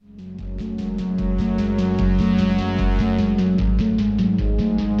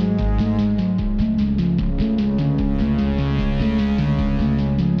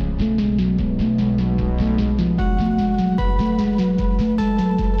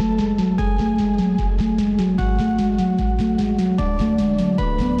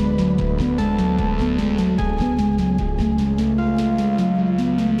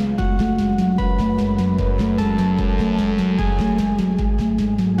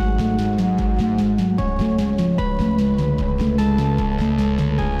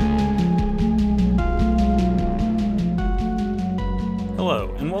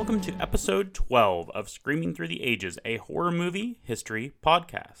episode 12 of Screaming Through the Ages, a horror movie history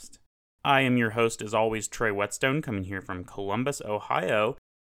podcast. I am your host, as always, Trey Whetstone, coming here from Columbus, Ohio,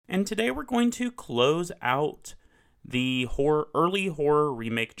 and today we're going to close out the early horror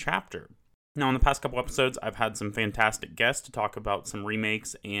remake chapter. Now, in the past couple episodes, I've had some fantastic guests to talk about some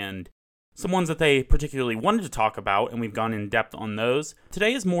remakes and some ones that they particularly wanted to talk about, and we've gone in depth on those.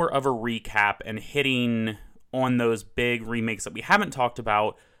 Today is more of a recap and hitting on those big remakes that we haven't talked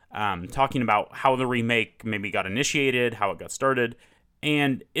about, talking about how the remake maybe got initiated, how it got started,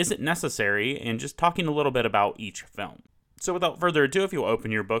 and is it necessary, and just talking a little bit about each film. So without further ado, if you'll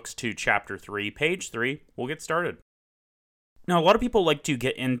open your books to Chapter 3, Page 3, we'll get started. Now, a lot of people like to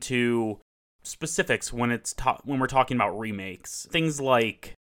get into specifics when we're talking about remakes. Things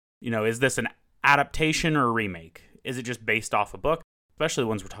like, is this an adaptation or a remake? Is it just based off a book? Especially the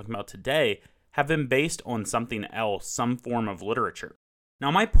ones we're talking about today have been based on something else, some form of literature. Now,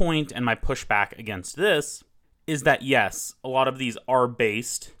 my point and my pushback against this is that, yes, a lot of these are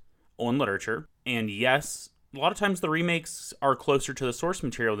based on literature, and yes, a lot of times the remakes are closer to the source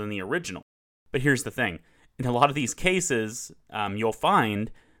material than the original. But here's the thing. In a lot of these cases, you'll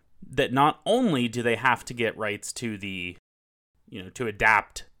find that not only do they have to get rights to to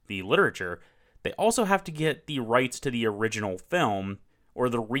adapt the literature, they also have to get the rights to the original film or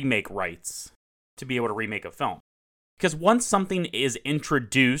the remake rights to be able to remake a film. Because once something is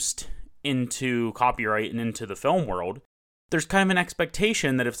introduced into copyright and into the film world, there's kind of an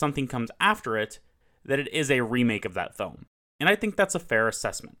expectation that if something comes after it, that it is a remake of that film. And I think that's a fair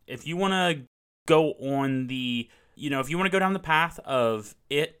assessment. If you want to go on if you want to go down the path of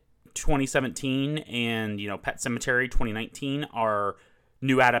It 2017 and, Pet Sematary 2019 are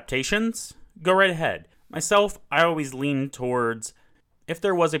new adaptations, go right ahead. Myself, I always lean towards, if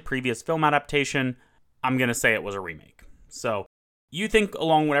there was a previous film adaptation, I'm going to say it was a remake. So you think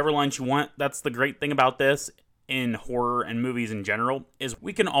along whatever lines you want. That's the great thing about this in horror and movies in general, is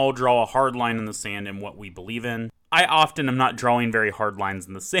we can all draw a hard line in the sand in what we believe in. I often am not drawing very hard lines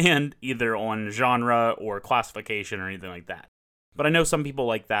in the sand, either on genre or classification or anything like that. But I know some people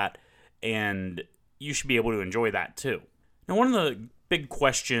like that, and you should be able to enjoy that too. Now, one of the big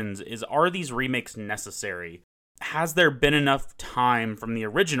questions is, are these remakes necessary? Has there been enough time from the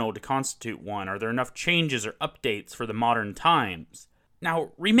original to constitute one? Are there enough changes or updates for the modern times?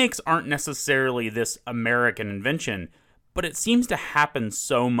 Now, remakes aren't necessarily this American invention, but it seems to happen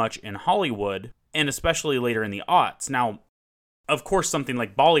so much in Hollywood, and especially later in the aughts. Now, of course, something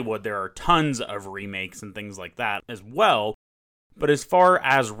like Bollywood, there are tons of remakes and things like that as well, but as far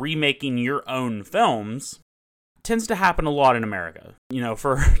as remaking your own films, it tends to happen a lot in America.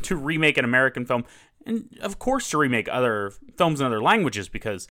 To remake an American film, and of course to remake other films in other languages,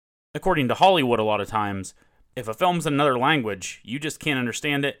 because according to Hollywood, a lot of times, if a film's in another language, you just can't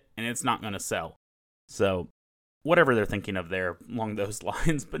understand it, and it's not going to sell. So, whatever they're thinking of there along those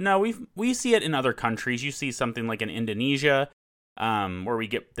lines. But no, we see it in other countries. You see something like in Indonesia, where we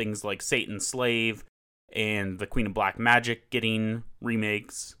get things like Satan's Slave and The Queen of Black Magic getting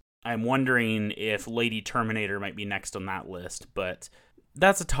remakes. I'm wondering if Lady Terminator might be next on that list, but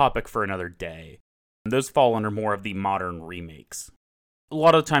that's a topic for another day. Those fall under more of the modern remakes. A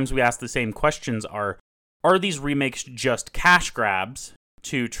lot of times we ask the same questions: are these remakes just cash grabs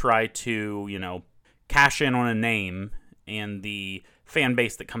to try to, cash in on a name and the fan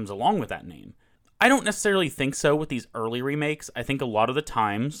base that comes along with that name? I don't necessarily think so with these early remakes. I think a lot of the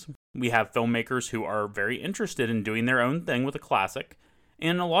times we have filmmakers who are very interested in doing their own thing with a classic,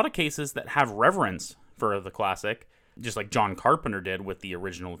 and in a lot of cases that have reverence for the classic, just like John Carpenter did with the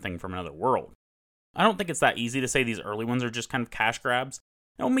original Thing from Another World. I don't think it's that easy to say these early ones are just kind of cash grabs.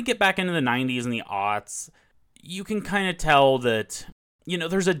 And when we get back into the 90s and the aughts, you can kind of tell that,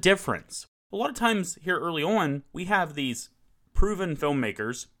 there's a difference. A lot of times here early on, we have these proven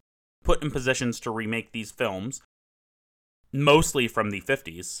filmmakers put in positions to remake these films, mostly from the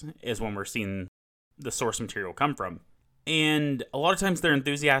 50s, is when we're seeing the source material come from. And a lot of times they're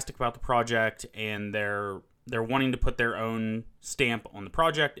enthusiastic about the project, and they're wanting to put their own stamp on the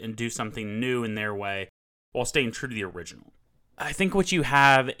project and do something new in their way while staying true to the original. I think what you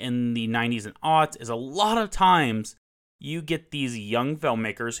have in the 90s and aughts is a lot of times you get these young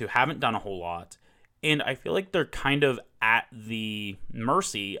filmmakers who haven't done a whole lot, and I feel like they're kind of at the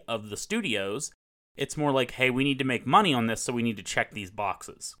mercy of the studios. It's more like, hey, we need to make money on this, so we need to check these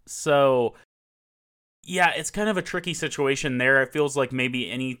boxes. So, yeah, it's kind of a tricky situation there. It feels like maybe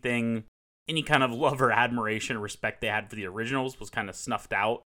any kind of love or admiration or respect they had for the originals was kind of snuffed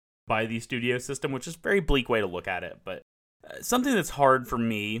out by the studio system, which is a very bleak way to look at it. But something that's hard for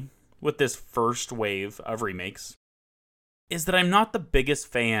me with this first wave of remakes is that I'm not the biggest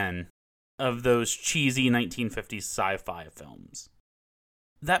fan of those cheesy 1950s sci-fi films.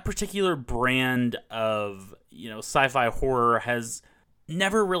 That particular brand of, sci-fi horror has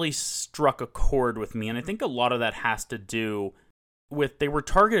never really struck a chord with me, and I think a lot of that has to do with they were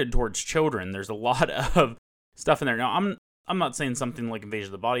targeted towards children. There's a lot of stuff in there. Now, I'm not saying something like Invasion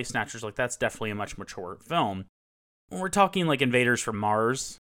of the Body Snatchers, like that's definitely a much mature film. When we're talking like Invaders from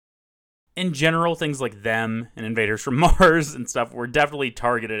Mars, in general, things like them and Invaders from Mars and stuff were definitely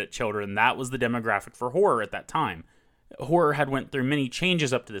targeted at children. That was the demographic for horror at that time. Horror had went through many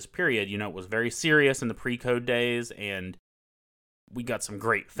changes up to this period. It was very serious in the pre-code days, and we got some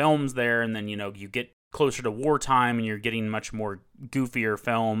great films there. And then, you get closer to wartime, and you're getting much more goofier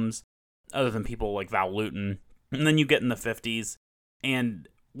films, other than people like Val Lewton. And then you get in the 50s, and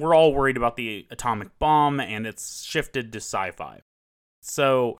we're all worried about the atomic bomb, and it's shifted to sci-fi.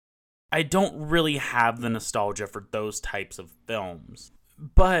 So I don't really have the nostalgia for those types of films.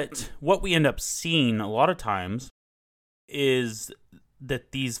 But what we end up seeing a lot of times is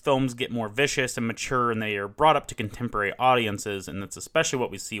that these films get more vicious and mature, and they are brought up to contemporary audiences, and that's especially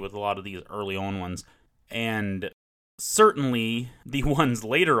what we see with a lot of these early on ones. And certainly the ones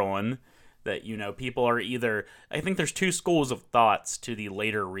later on that, people are either... I think there's two schools of thoughts to the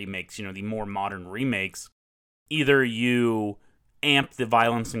later remakes, the more modern remakes. Either you amp the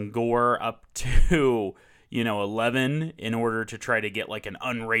violence and gore up to, 11 in order to try to get like an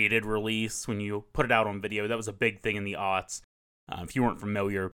unrated release when you put it out on video. That was a big thing in the aughts. If you weren't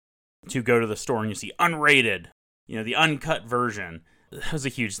familiar, to go to the store and you see unrated, the uncut version. That was a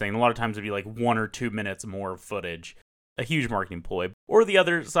huge thing. A lot of times it'd be like 1 or 2 minutes more of footage. A huge marketing ploy. Or the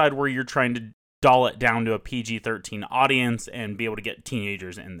other side where you're trying to doll it down to a PG-13 audience and be able to get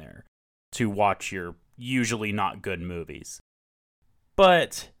teenagers in there to watch your usually not good movies.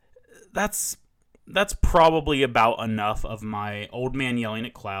 But that's probably about enough of my old man yelling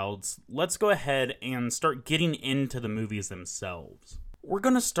at clouds. Let's go ahead and start getting into the movies themselves. We're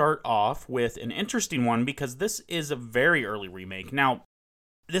going to start off with an interesting one because this is a very early remake. Now,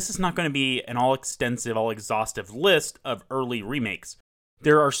 this is not going to be an all-extensive, all-exhaustive list of early remakes.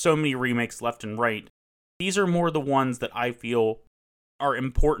 There are so many remakes left and right. These are more the ones that I feel are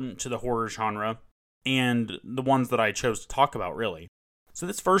important to the horror genre and the ones that I chose to talk about, really. So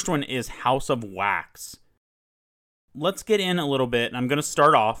this first one is House of Wax. Let's get in a little bit, and I'm going to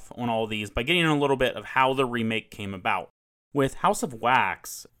start off on all of these by getting in a little bit of how the remake came about. With House of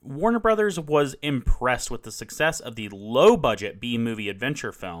Wax, Warner Brothers was impressed with the success of the low-budget B-movie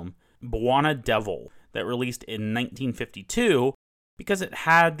adventure film, Bwana Devil, that released in 1952 because it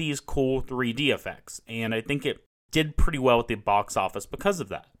had these cool 3D effects, and I think it did pretty well at the box office because of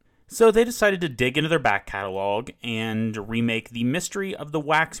that. So they decided to dig into their back catalog and remake The Mystery of the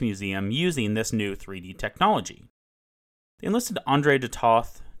Wax Museum using this new 3D technology. They enlisted André de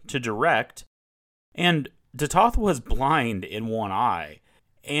Toth to direct, and de Toth was blind in one eye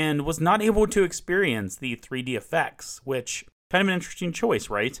and was not able to experience the 3D effects, which kind of an interesting choice,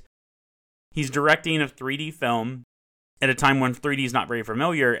 right? He's directing a 3D film at a time when 3D is not very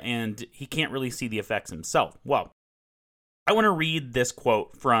familiar, and he can't really see the effects himself. Well, I want to read this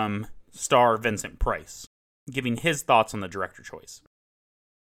quote from star Vincent Price, giving his thoughts on the director choice.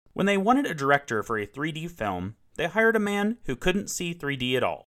 When they wanted a director for a 3D film, they hired a man who couldn't see 3D at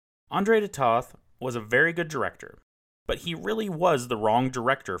all. André de Toth was a very good director, but he really was the wrong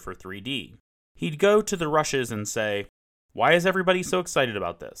director for 3D. He'd go to the rushes and say, "Why is everybody so excited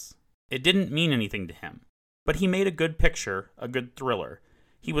about this?" It didn't mean anything to him, but he made a good picture, a good thriller.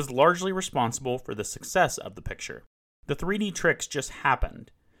 He was largely responsible for the success of the picture. The 3D tricks just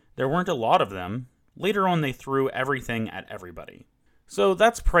happened. There weren't a lot of them. Later on, they threw everything at everybody. So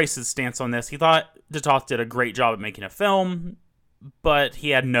that's Price's stance on this. He thought de Toth did a great job at making a film, but he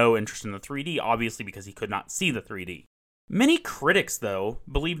had no interest in the 3D, obviously because he could not see the 3D. Many critics, though,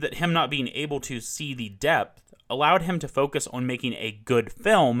 believe that him not being able to see the depth allowed him to focus on making a good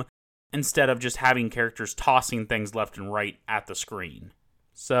film instead of just having characters tossing things left and right at the screen.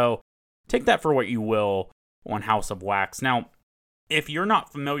 So take that for what you will on House of Wax. Now, if you're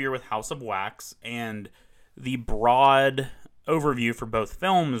not familiar with House of Wax, and the broad overview for both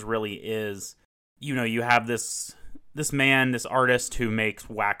films really is, you have this man, this artist who makes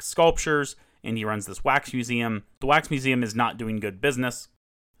wax sculptures, and he runs this wax museum. The wax museum is not doing good business,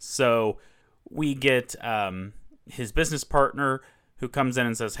 so we get his business partner who comes in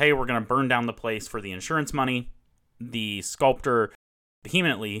and says, "Hey, we're going to burn down the place for the insurance money." The sculptor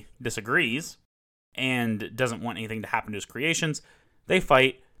vehemently disagrees and doesn't want anything to happen to his creations. They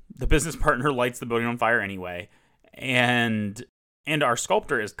fight. The business partner lights the building on fire anyway, and our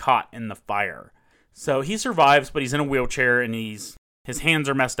sculptor is caught in the fire. So he survives, but he's in a wheelchair, and he's his hands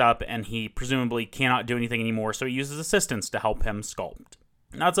are messed up and he presumably cannot do anything anymore, so he uses assistants to help him sculpt.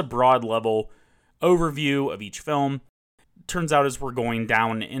 Now, that's a broad level overview of each film. Turns out as we're going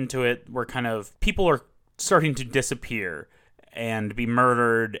down into it, people are starting to disappear and be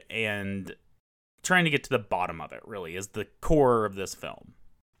murdered, and trying to get to the bottom of it, really, is the core of this film.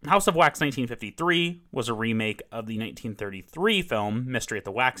 House of Wax 1953 was a remake of the 1933 film Mystery at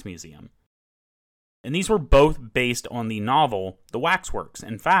the Wax Museum. And these were both based on the novel The Waxworks.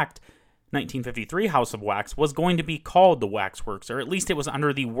 In fact, 1953 House of Wax was going to be called The Waxworks, or at least it was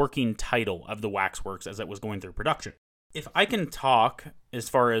under the working title of The Waxworks as it was going through production. If I can talk, as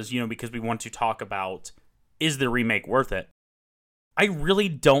far as, because we want to talk about, is the remake worth it? I really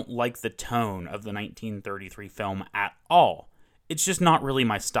don't like the tone of the 1933 film at all. It's just not really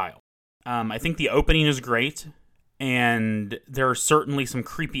my style. I think the opening is great, and there are certainly some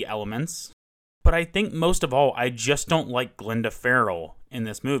creepy elements, but I think most of all, I just don't like Glenda Farrell in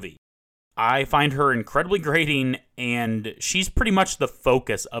this movie. I find her incredibly grating, and she's pretty much the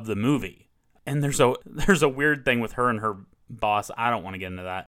focus of the movie. And there's a weird thing with her and her boss. I don't want to get into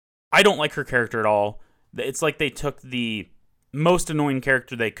that. I don't like her character at all. It's like they took the most annoying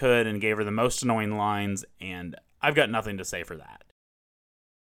character they could and gave her the most annoying lines, and I've got nothing to say for that.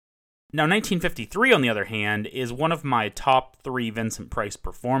 Now, 1953, on the other hand, is one of my top 3 Vincent Price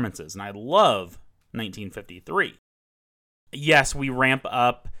performances, and I love 1953. Yes, we ramp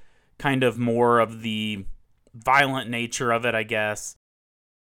up kind of more of the violent nature of it, I guess.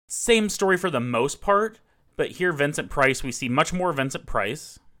 Same story for the most part, but here Vincent Price, we see much more Vincent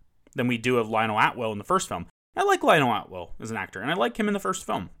Price than we do of Lionel Atwill in the first film. I like Lionel Atwill as an actor, and I like him in the first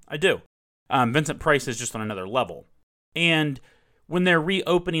film. I do. Vincent Price is just on another level. And when they're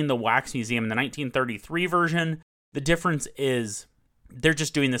reopening the Wax Museum in the 1933 version, the difference is they're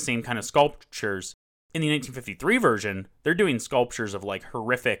just doing the same kind of sculptures. In the 1953 version, they're doing sculptures of like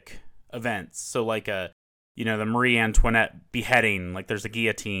horrific events. So like the Marie Antoinette beheading, like there's a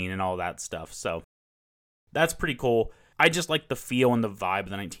guillotine and all that stuff. So that's pretty cool. I just like the feel and the vibe of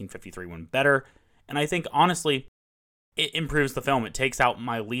the 1953 one better. And I think, honestly, it improves the film. It takes out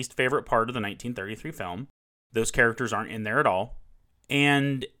my least favorite part of the 1933 film. Those characters aren't in there at all.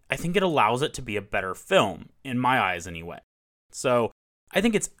 And I think it allows it to be a better film, in my eyes anyway. So I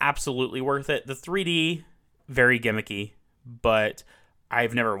think it's absolutely worth it. The 3D, very gimmicky, but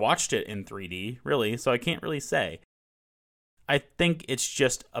I've never watched it in 3D, really, so I can't really say. I think it's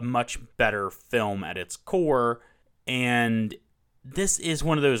just a much better film at its core, and this is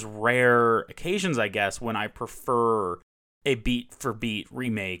one of those rare occasions, I guess, when I prefer a beat-for-beat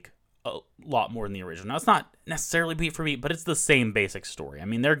remake a lot more than the original. Now, it's not necessarily beat-for-beat, but it's the same basic story. I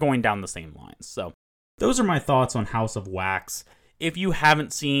mean, they're going down the same lines. So those are my thoughts on House of Wax. If you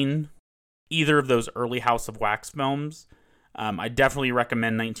haven't seen either of those early House of Wax films, I definitely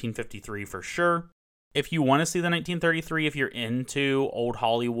recommend 1953 for sure. If you want to see the 1933, if you're into old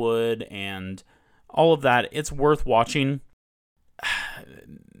Hollywood and all of that, it's worth watching.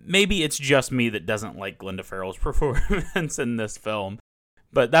 Maybe it's just me that doesn't like Glenda Farrell's performance in this film,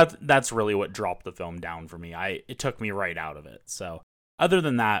 but that's really what dropped the film down for me. It took me right out of it. So other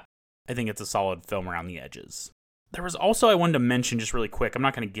than that, I think it's a solid film around the edges. There was also, I wanted to mention just really quick, I'm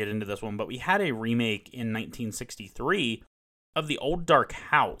not going to get into this one, but we had a remake in 1963 of The Old Dark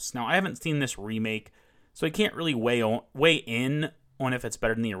House. Now, I haven't seen this remake, so I can't really weigh in on if it's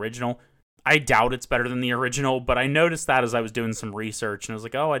better than the original. I doubt it's better than the original, but I noticed that as I was doing some research, and I was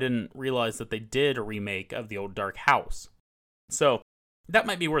like, oh, I didn't realize that they did a remake of The Old Dark House. So that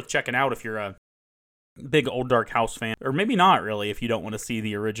might be worth checking out if you're a big Old Dark House fan, or maybe not really if you don't want to see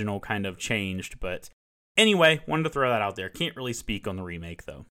the original kind of changed, but anyway, wanted to throw that out there. Can't really speak on the remake,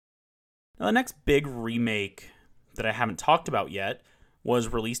 though. Now, the next big remake that I haven't talked about yet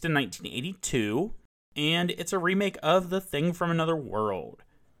was released in 1982, and it's a remake of The Thing from Another World,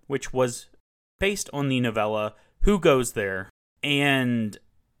 which was based on the novella Who Goes There? And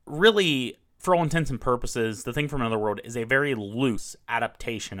really, for all intents and purposes, The Thing from Another World is a very loose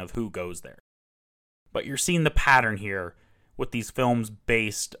adaptation of Who Goes There. But you're seeing the pattern here with these films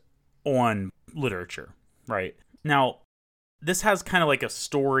based on literature, right? Now, this has kind of like a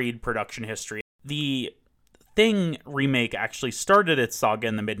storied production history. The Thing remake actually started its saga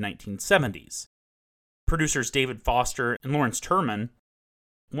in the mid-1970s. Producers David Foster and Lawrence Turman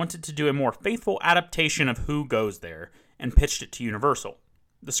wanted to do a more faithful adaptation of Who Goes There and pitched it to Universal.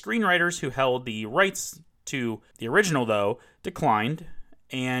 The screenwriters who held the rights to the original, though, declined,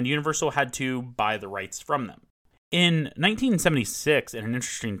 and Universal had to buy the rights from them. In 1976, in an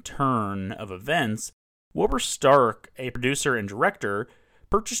interesting turn of events, Wilbur Stark, a producer and director,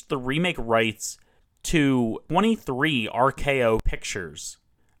 purchased the remake rights to 23 RKO Pictures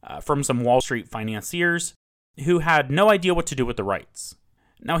from some Wall Street financiers who had no idea what to do with the rights.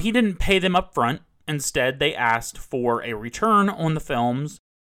 Now, he didn't pay them up front. Instead, they asked for a return on the films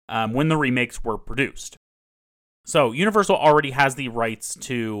when the remakes were produced. So, Universal already has the rights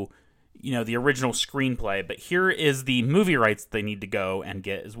to, the original screenplay, but here is the movie rights they need to go and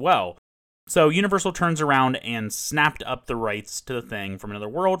get as well. So, Universal turns around and snapped up the rights to the thing from Another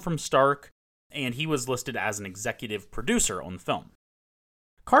World from Stark, and he was listed as an executive producer on the film.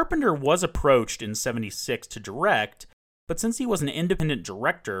 Carpenter was approached in '76 to direct, but since he was an independent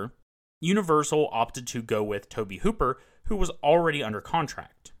director, Universal opted to go with Tobe Hooper, who was already under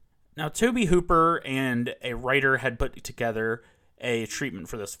contract. Now, Tobe Hooper and a writer had put together a treatment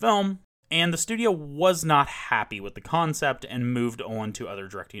for this film, and the studio was not happy with the concept and moved on to other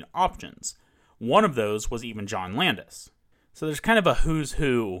directing options. One of those was even John Landis. So there's kind of a who's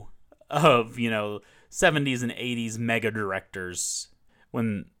who of, 70s and 80s mega directors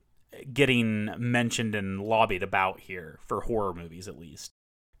when getting mentioned and lobbied about here, for horror movies at least.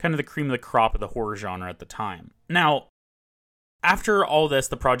 Kind of the cream of the crop of the horror genre at the time. Now, after all this,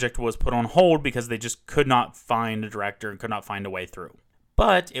 the project was put on hold because they just could not find a director and could not find a way through.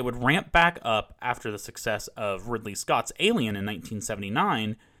 But it would ramp back up after the success of Ridley Scott's Alien in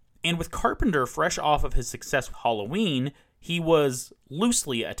 1979, and with Carpenter fresh off of his success with Halloween, he was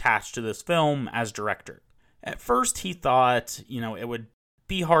loosely attached to this film as director. At first, he thought, it would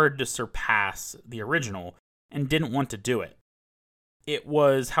be hard to surpass the original, and didn't want to do it. It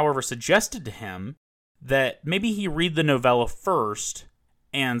was, however, suggested to him that maybe he read the novella first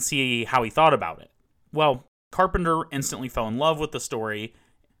and see how he thought about it. Well, Carpenter instantly fell in love with the story.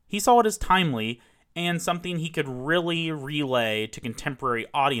 He saw it as timely and something he could really relay to contemporary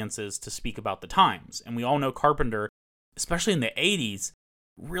audiences to speak about the times. And we all know Carpenter, especially in the 80s,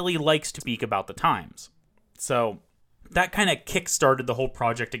 really likes to speak about the times. So that kind of kick-started the whole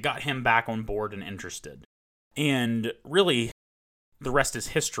project. It got him back on board and interested. And really, the rest is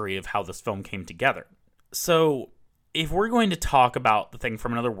history of how this film came together. So, if we're going to talk about The Thing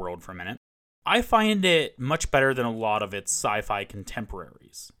from Another World for a minute, I find it much better than a lot of its sci-fi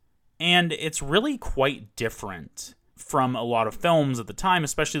contemporaries. And it's really quite different from a lot of films at the time,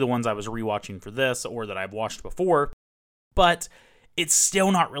 especially the ones I was rewatching for this or that I've watched before. But it's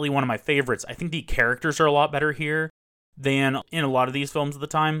still not really one of my favorites. I think the characters are a lot better here than in a lot of these films at the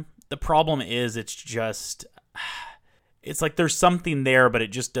time. The problem is it's like there's something there, but it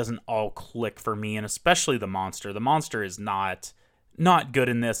just doesn't all click for me, and especially the monster. The monster is not good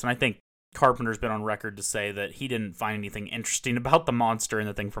in this, and I think Carpenter's been on record to say that he didn't find anything interesting about the monster in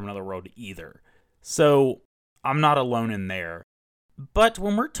The Thing from Another World either. So I'm not alone in there. But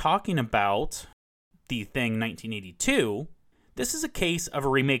when we're talking about The Thing 1982, this is a case of a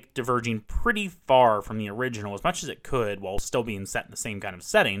remake diverging pretty far from the original as much as it could while still being set in the same kind of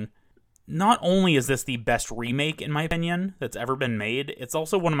setting. Not only is this the best remake, in my opinion, that's ever been made, it's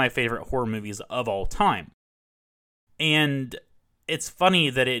also one of my favorite horror movies of all time. And it's funny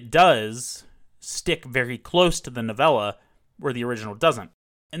that it does stick very close to the novella, where the original doesn't.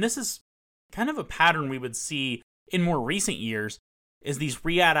 And this is kind of a pattern we would see in more recent years, is these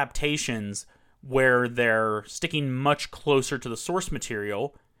readaptations where they're sticking much closer to the source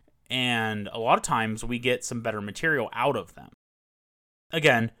material, and a lot of times we get some better material out of them.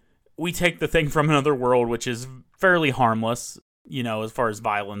 Again, we take The Thing from Another World, which is fairly harmless, as far as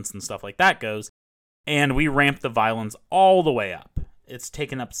violence and stuff like that goes, and we ramp the violence all the way up. It's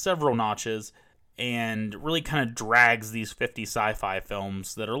taken up several notches and really kind of drags these 50 sci-fi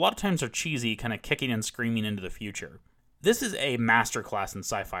films that a lot of times are cheesy, kind of kicking and screaming into the future. This is a masterclass in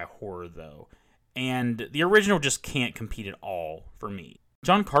sci-fi horror, though, and the original just can't compete at all for me.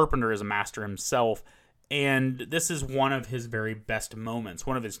 John Carpenter is a master himself, and this is one of his very best moments,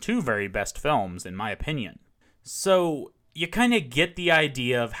 one of his two very best films, in my opinion. So, you kind of get the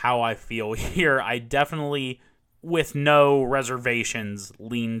idea of how I feel here. I definitely, with no reservations,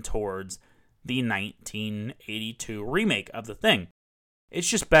 lean towards the 1982 remake of The Thing. It's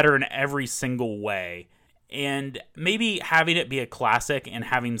just better in every single way. And maybe having it be a classic and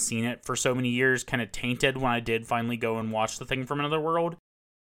having seen it for so many years kind of tainted when I did finally go and watch The Thing from Another World.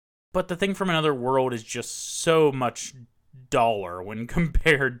 But The Thing from Another World is just so much duller when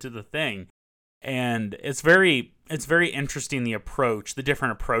compared to The Thing. And it's very interesting, the approach, the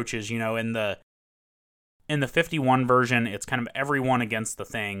different approaches, in the 51 version, it's kind of everyone against The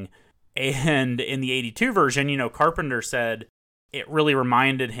Thing. And in the 82 version, Carpenter said it really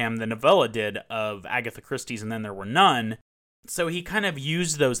reminded him, the novella did, of Agatha Christie's And Then There Were None. So he kind of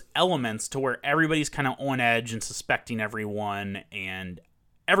used those elements to where everybody's kind of on edge and suspecting everyone, and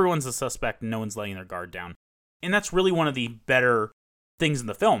everyone's a suspect and no one's laying their guard down. And that's really one of the better things in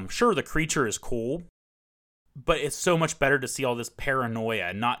the film. Sure, the creature is cool, but it's so much better to see all this paranoia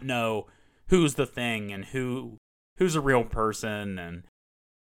and not know who's the thing and who's a real person. And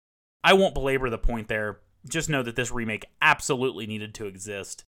I won't belabor the point there. Just know that this remake absolutely needed to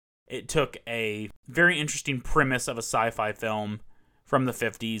exist. It took a very interesting premise of a sci-fi film from the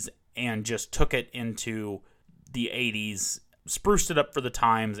 50s and just took it into the 80s, spruced it up for the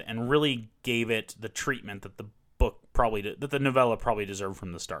times, and really gave it the treatment that the novella probably deserved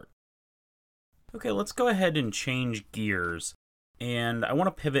from the start. Okay, let's go ahead and change gears, and I want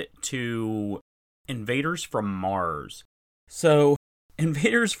to pivot to Invaders from Mars. So,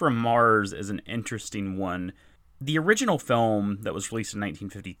 Invaders from Mars is an interesting one. The original film that was released in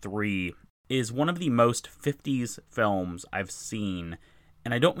 1953 is one of the most 50s films I've seen,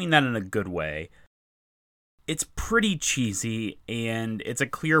 and I don't mean that in a good way. It's pretty cheesy, and it's a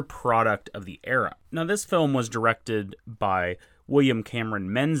clear product of the era. Now, this film was directed by William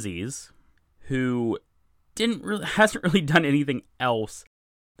Cameron Menzies, who hasn't really done anything else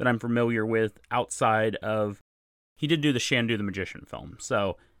that I'm familiar with outside of, he did do the Shandu the Magician film,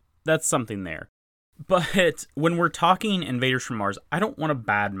 so that's something there. But when we're talking Invaders from Mars, I don't want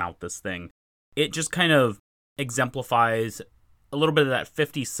to badmouth this thing. It just kind of exemplifies a little bit of that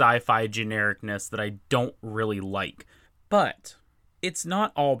 50s sci-fi genericness that I don't really like. But it's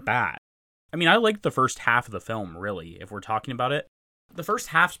not all bad. I mean, I liked the first half of the film, really, if we're talking about it. The first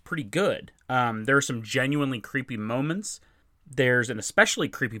half's pretty good. There are some genuinely creepy moments. There's an especially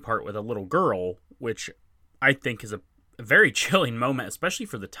creepy part with a little girl, which I think is a very chilling moment, especially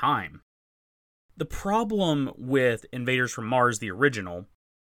for the time. The problem with Invaders from Mars, the original,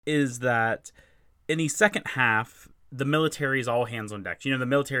 is that in the second half, the military is all hands on deck. You know, the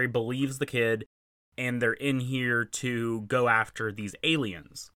military believes the kid, and they're in here to go after these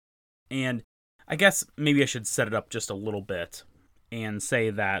aliens. And I guess maybe I should set it up just a little bit and say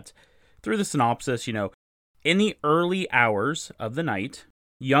that through the synopsis, you know, in the early hours of the night,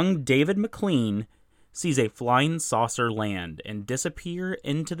 young David McLean sees a flying saucer land and disappear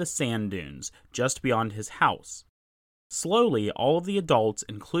into the sand dunes just beyond his house. Slowly, all of the adults,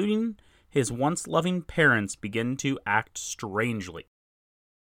 including his once loving parents, begin to act strangely.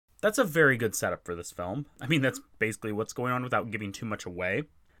 That's a very good setup for this film. I mean, that's basically what's going on without giving too much away.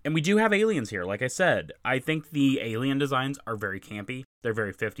 And we do have aliens here, like I said. I think the alien designs are very campy. They're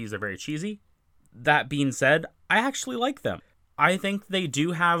very 50s, they're very cheesy. That being said, I actually like them. I think they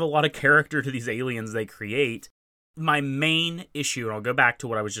do have a lot of character to these aliens they create. My main issue, and I'll go back to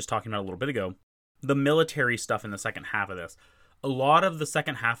what I was just talking about a little bit ago, the military stuff in the second half of this. A lot of the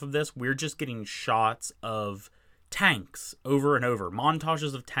second half of this, we're just getting shots of tanks over and over,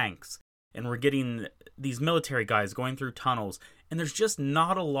 montages of tanks, and we're getting these military guys going through tunnels, and there's just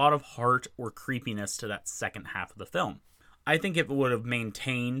not a lot of heart or creepiness to that second half of the film. I think if it would have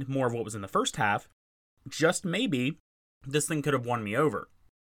maintained more of what was in the first half, just maybe, this thing could have won me over.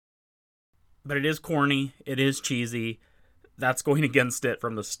 But it is corny, it is cheesy, that's going against it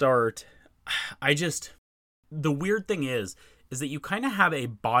from the start. The weird thing is that you kind of have a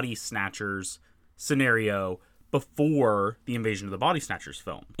Body Snatchers scenario before the Invasion of the Body Snatchers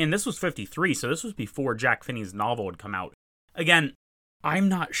film. And this was 53, so this was before Jack Finney's novel had come out. Again, I'm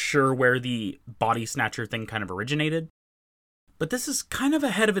not sure where the Body Snatcher thing kind of originated, but this is kind of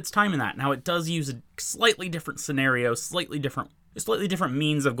ahead of its time in that. Now, it does use a slightly different scenario, slightly different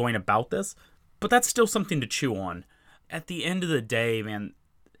means of going about this, but that's still something to chew on. At the end of the day, man,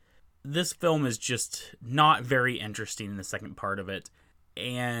 this film is just not very interesting in the second part of it,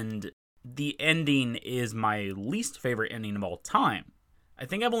 and the ending is my least favorite ending of all time. I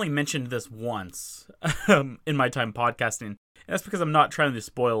think I've only mentioned this once in my time podcasting, and that's because I'm not trying to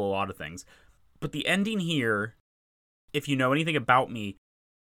spoil a lot of things. But the ending here, if you know anything about me,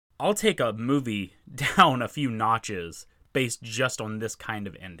 I'll take a movie down a few notches based just on this kind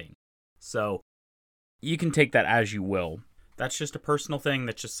of ending. So you can take that as you will. That's just a personal thing.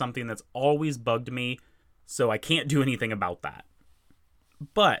 That's just something that's always bugged me, so I can't do anything about that.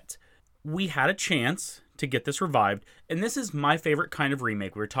 But we had a chance to get this revived, and this is my favorite kind of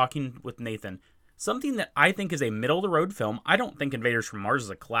remake. We were talking with Nathan. Something that I think is a middle-of-the-road film. I don't think Invaders from Mars is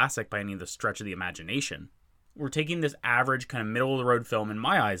a classic by any of the stretch of the imagination. We're taking this average kind of middle-of-the-road film, in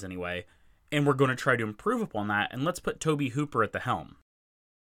my eyes anyway, and we're going to try to improve upon that, and let's put Tobe Hooper at the helm.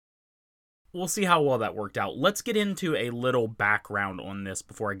 We'll see how well that worked out. Let's get into a little background on this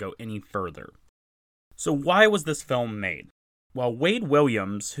before I go any further. So why was this film made? Well, Wade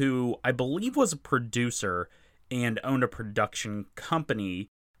Williams, who I believe was a producer and owned a production company,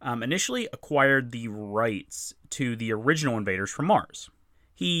 initially acquired the rights to the original Invaders from Mars.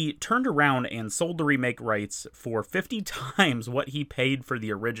 he turned around and sold the remake rights for 50 times what he paid for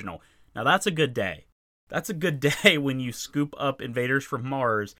the original. Now that's a good day. That's a good day when you scoop up Invaders from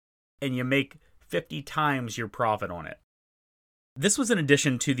Mars and you make 50 times your profit on it. This was in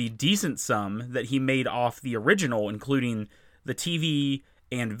addition to the decent sum that he made off the original, including the TV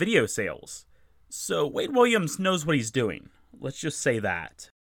and video sales. So Wade Williams knows what he's doing. Let's just say that.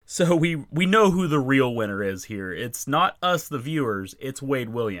 So we know who the real winner is here. It's not us, the viewers. It's Wade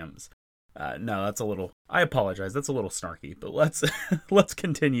Williams. No, that's a little... I apologize. That's a little snarky. But let's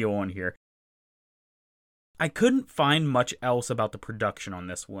continue on here. I couldn't find much else about the production on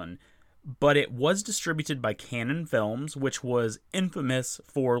this one, but it was distributed by Cannon Films, which was infamous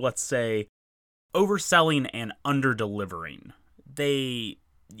for, let's say, overselling and under-delivering.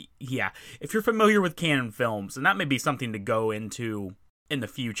 Yeah, if you're familiar with Cannon Films, and that may be something to go into in the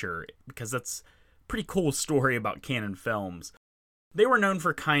future, because that's a pretty cool story about Cannon Films. They were known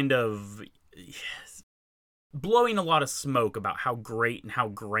for kind of blowing a lot of smoke about how great and how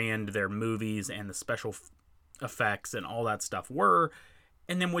grand their movies and the special effects and all that stuff were,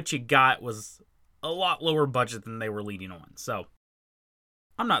 and then what you got was a lot lower budget than they were leading on. So,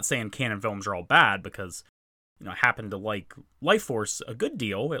 I'm not saying Cannon Films are all bad, because, I happen to like Life Force a good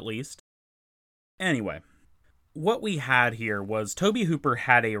deal, at least. Anyway, what we had here was Tobe Hooper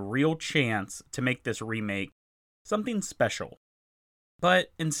had a real chance to make this remake something special.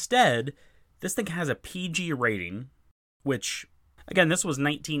 But instead, this thing has a PG rating, which, again, this was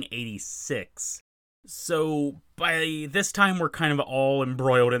 1986. So by this time, we're kind of all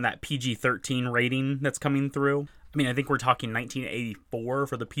embroiled in that PG-13 rating that's coming through. I mean, I think we're talking 1984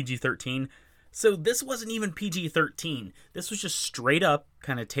 for the PG-13. So this wasn't even PG-13. This was just straight up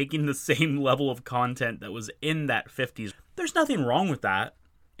kind of taking the same level of content that was in that 50s. There's nothing wrong with that.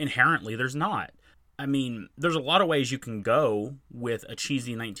 Inherently, there's not. I mean, there's a lot of ways you can go with a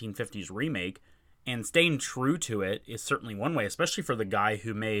cheesy 1950s remake, and staying true to it is certainly one way, especially for the guy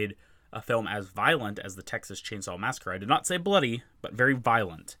who made a film as violent as the Texas Chainsaw Massacre. I did not say bloody, but very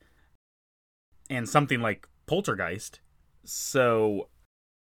violent. And something like Poltergeist. So,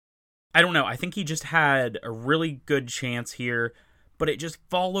 I don't know. I think he just had a really good chance here, but it just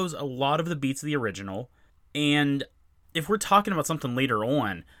follows a lot of the beats of the original. And if we're talking about something later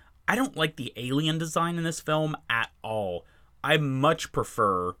on, I don't like the alien design in this film at all. I much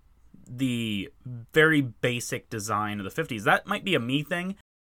prefer the very basic design of the 50s. That might be a me thing,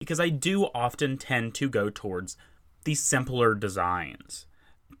 because I do often tend to go towards the simpler designs.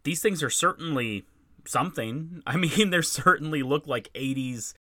 These things are certainly something. I mean, they certainly look like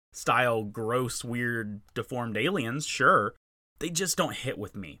 80s style, gross, weird, deformed aliens, sure. They just don't hit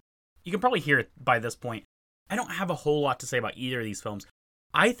with me. You can probably hear it by this point. I don't have a whole lot to say about either of these films.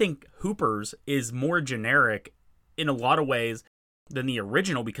 I think Hooper's is more generic in a lot of ways than the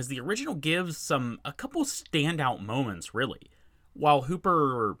original, because the original gives a couple standout moments, really, while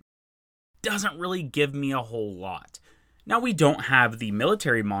Hooper doesn't really give me a whole lot. Now, we don't have the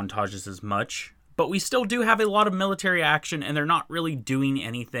military montages as much, but we still do have a lot of military action, and they're not really doing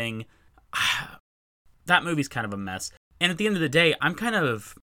anything. That movie's kind of a mess. And at the end of the day, I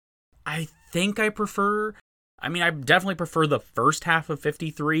definitely prefer the first half of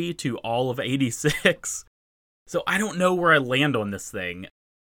 53 to all of 86. So I don't know where I land on this thing.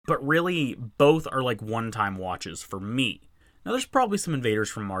 But really, both are like one-time watches for me. Now, there's probably some Invaders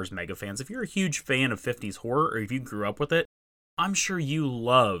from Mars mega fans. If you're a huge fan of 50s horror, or if you grew up with it, I'm sure you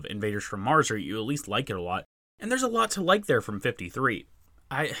love Invaders from Mars, or you at least like it a lot. And there's a lot to like there from 53.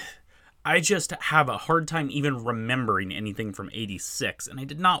 I just have a hard time even remembering anything from 86, and I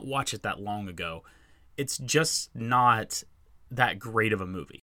did not watch it that long ago. It's just not that great of a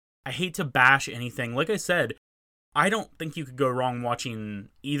movie. I hate to bash anything. Like I said, I don't think you could go wrong watching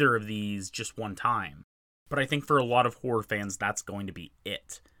either of these just one time. But I think for a lot of horror fans, that's going to be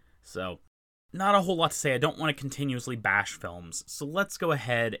it. So, not a whole lot to say. I don't want to continuously bash films. So let's go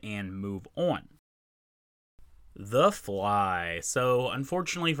ahead and move on. The Fly. So,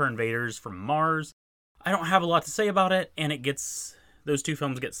 unfortunately for Invaders from Mars, I don't have a lot to say about it, and those two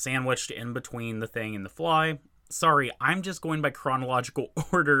films get sandwiched in between The Thing and The Fly. Sorry, I'm just going by chronological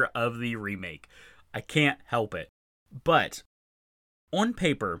order of the remake. I can't help it. But, on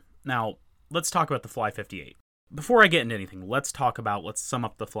paper, now, let's talk about The Fly 58. Before I get into anything, let's sum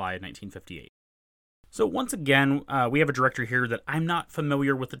up The Fly in 1958. So once again, we have a director here that I'm not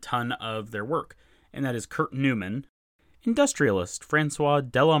familiar with a ton of their work, and that is Kurt Newman. Industrialist Francois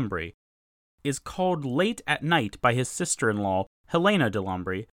Delambre is called late at night by his sister-in-law, Helena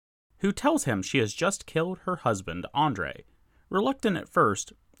Delambre, who tells him she has just killed her husband, Andre. Reluctant at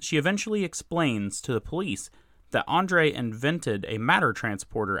first, she eventually explains to the police that Andre invented a matter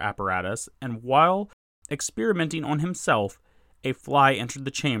transporter apparatus, and while experimenting on himself, a fly entered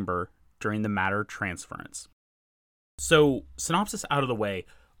the chamber during the matter transference. So, synopsis out of the way.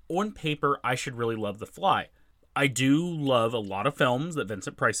 On paper, I should really love The Fly. I do love a lot of films that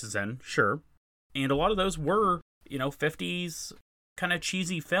Vincent Price is in, sure. And a lot of those were, 50s kind of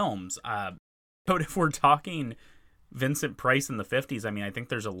cheesy films. But if we're talking Vincent Price in the 50s, I think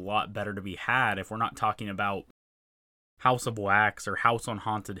there's a lot better to be had if we're not talking about House of Wax or House on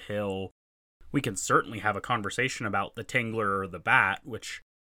Haunted Hill. We can certainly have a conversation about The Tingler or The Bat, which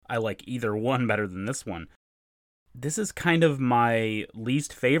I like either one better than this one. This is kind of my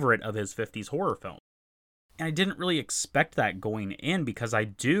least favorite of his 50s horror film. And I didn't really expect that going in because I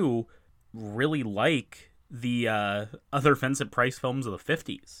do really like the other Vincent Price films of the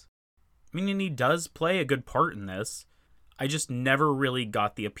 50s. And he does play a good part in this. I just never really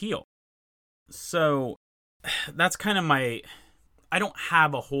got the appeal. So, that's kind of I don't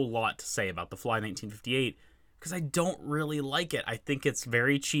have a whole lot to say about The Fly 1958 because I don't really like it. I think it's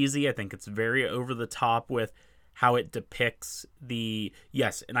very cheesy. I think it's very over the top with how it depicts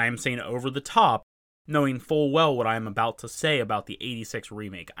yes, and I am saying over the top, knowing full well what I am about to say about the 86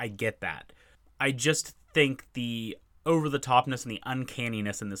 remake. I get that. I just think the over-the-topness and the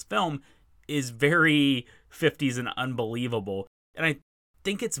uncanniness in this film is very 50s and unbelievable. And I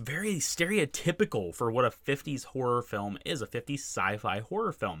think it's very stereotypical for what a 50s horror film is, a 50s sci-fi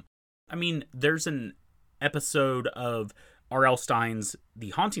horror film. There's an episode of R.L. Stine's The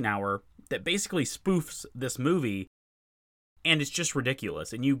Haunting Hour that basically spoofs this movie, and it's just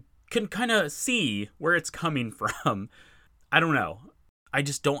ridiculous. And you can kind of see where it's coming from. I don't know. I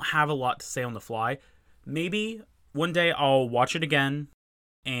just don't have a lot to say on The Fly. Maybe one day I'll watch it again,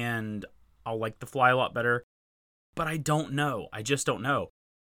 and I'll like The Fly a lot better. But I don't know. I just don't know.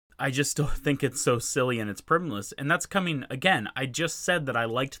 I just still think it's so silly and it's frivolous. And that's coming, again, I just said that I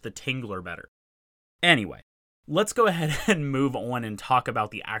liked The Tingler better. Anyway, let's go ahead and move on and talk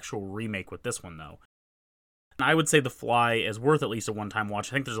about the actual remake with this one, though. I would say The Fly is worth at least a one-time watch.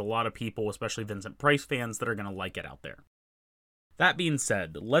 I think there's a lot of people, especially Vincent Price fans, that are going to like it out there. That being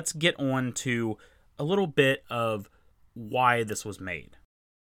said, let's get on to a little bit of why this was made.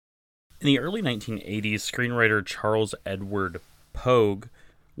 In the early 1980s, screenwriter Charles Edward Pogue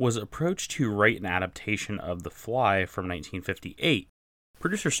was approached to write an adaptation of The Fly from 1958.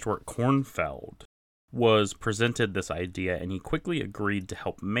 Producer Stuart Kornfeld was presented this idea, and he quickly agreed to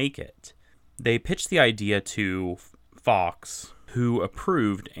help make it. They pitched the idea to Fox, who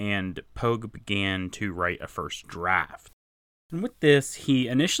approved, and Pogue began to write a first draft. And with this, he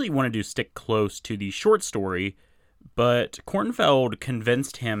initially wanted to stick close to the short story, but Kornfeld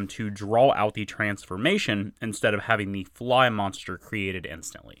convinced him to draw out the transformation instead of having the fly monster created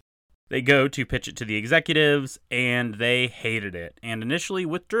instantly. They go to pitch it to the executives, and they hated it, and initially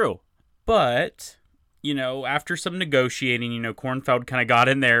withdrew. But after some negotiating, Kornfeld kind of got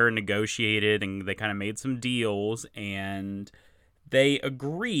in there and negotiated, and they kind of made some deals, and they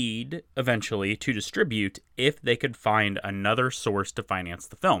agreed eventually to distribute if they could find another source to finance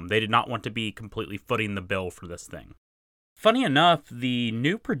the film. They did not want to be completely footing the bill for this thing. Funny enough, the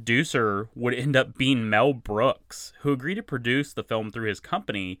new producer would end up being Mel Brooks, who agreed to produce the film through his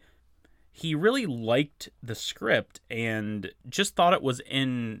company. He really liked the script and just thought it was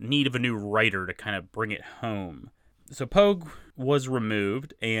in need of a new writer to kind of bring it home. So Pogue was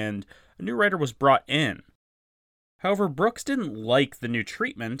removed and a new writer was brought in. However, Brooks didn't like the new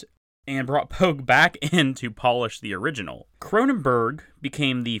treatment and brought Pogue back in to polish the original. Cronenberg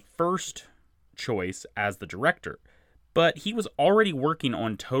became the first choice as the director, but he was already working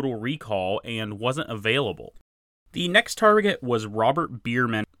on Total Recall and wasn't available. The next target was Robert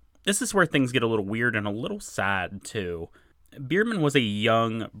Bierman. This is where things get a little weird and a little sad, too. Bierman was a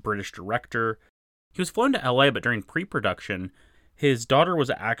young British director. He was flown to LA, but during pre-production, his daughter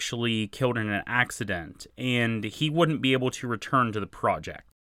was actually killed in an accident, and he wouldn't be able to return to the project.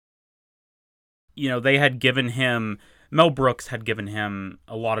 They had given him, Mel Brooks had given him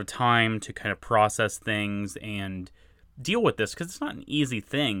a lot of time to kind of process things and deal with this, because it's not an easy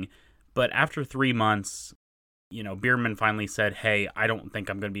thing. But after 3 months, Bierman finally said, hey, I don't think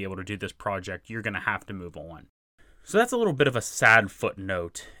I'm going to be able to do this project. You're going to have to move on. So that's a little bit of a sad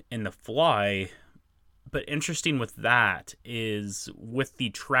footnote in The Fly. But interesting with that is, with the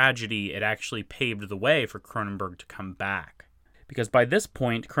tragedy, it actually paved the way for Cronenberg to come back. Because by this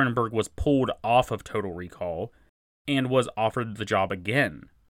point, Cronenberg was pulled off of Total Recall and was offered the job again.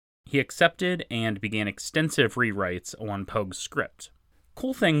 He accepted and began extensive rewrites on Pogue's script.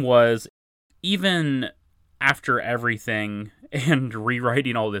 Cool thing was, even after everything and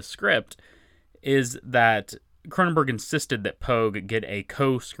rewriting all this script, is that Cronenberg insisted that Pogue get a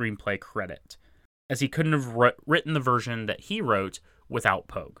co-screenplay credit, as he couldn't have written the version that he wrote without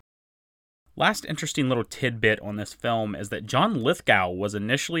Pogue. Last interesting little tidbit on this film is that John Lithgow was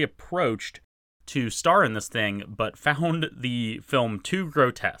initially approached to star in this thing, but found the film too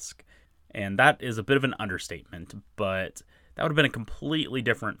grotesque. And that is a bit of an understatement, but that would have been a completely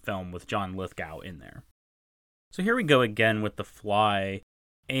different film with John Lithgow in there. So here we go again with The Fly,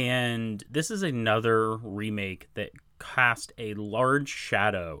 and this is another remake that cast a large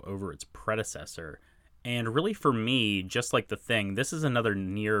shadow over its predecessor. And really for me, just like The Thing, this is another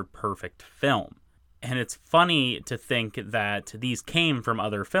near perfect film. And it's funny to think that these came from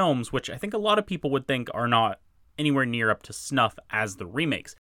other films, which I think a lot of people would think are not anywhere near up to snuff as the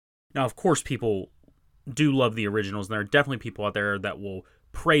remakes. Now, of course, people do love the originals, and there are definitely people out there that will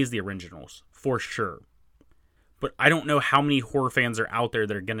praise the originals, for sure. But I don't know how many horror fans are out there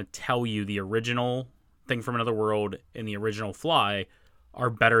that are going to tell you the original Thing from Another World and the original Fly are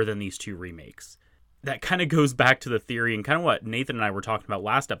better than these two remakes. That kind of goes back to the theory and kind of what Nathan and I were talking about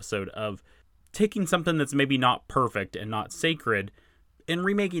last episode of taking something that's maybe not perfect and not sacred and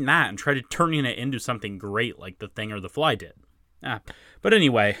remaking that and try to turning it into something great like The Thing or The Fly did. But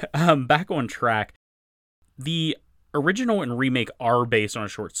anyway, back on track. The original and remake are based on a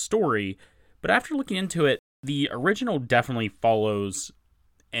short story, but after looking into it, the original definitely follows,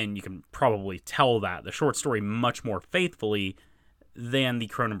 and you can probably tell that, the short story much more faithfully than the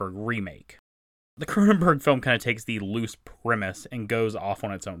Cronenberg remake. The Cronenberg film kind of takes the loose premise and goes off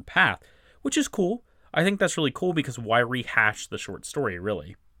on its own path, which is cool. I think that's really cool because why rehash the short story,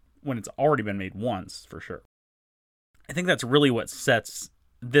 really, when it's already been made once, for sure. I think that's really what sets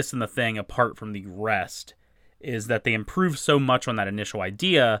this and The Thing apart from the rest, is that they improve so much on that initial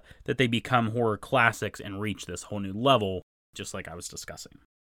idea that they become horror classics and reach this whole new level, just like I was discussing.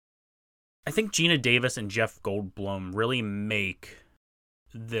 I think Geena Davis and Jeff Goldblum really make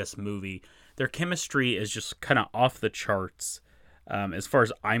this movie. Their chemistry is just kind of off the charts as far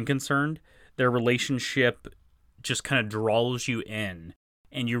as I'm concerned. Their relationship just kind of draws you in,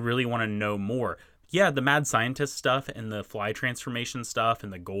 and you really want to know more. Yeah, the mad scientist stuff and the fly transformation stuff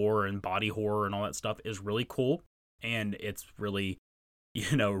and the gore and body horror and all that stuff is really cool. And it's really,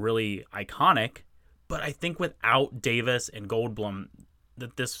 really iconic. But I think without Davis and Goldblum,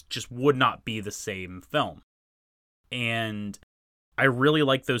 that this just would not be the same film. And I really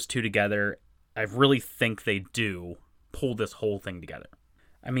like those two together. I really think they do pull this whole thing together.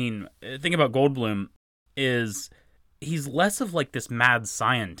 I mean, the thing about Goldblum is he's less of like this mad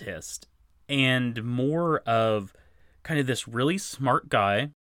scientist and more of kind of this really smart guy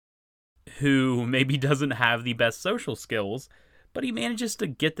who maybe doesn't have the best social skills, but he manages to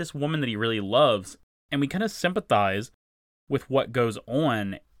get this woman that he really loves, and we kind of sympathize with what goes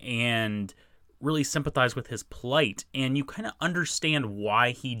on and really sympathize with his plight, and you kind of understand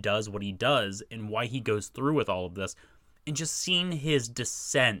why he does what he does and why he goes through with all of this, and just seeing his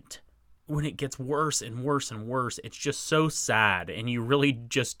descent when it gets worse and worse and worse, it's just so sad, and you really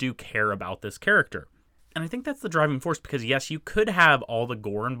just do care about this character. And I think that's the driving force, because yes, you could have all the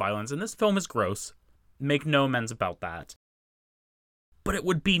gore and violence, and this film is gross, make no amends about that, but it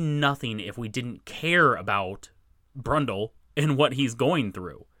would be nothing if we didn't care about Brundle and what he's going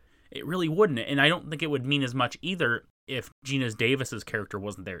through. It really wouldn't, and I don't think it would mean as much either if Geena Davis's character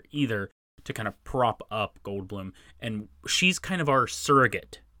wasn't there either to kind of prop up Goldblum, and she's kind of our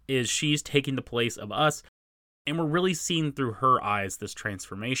surrogate, is she's taking the place of us, and we're really seeing through her eyes this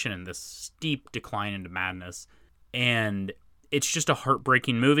transformation and this steep decline into madness, and it's just a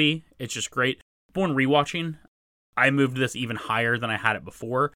heartbreaking movie. It's just great. Upon rewatching, I moved this even higher than I had it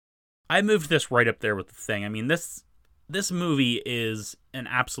before. I moved this right up there with The Thing. I mean, this movie is an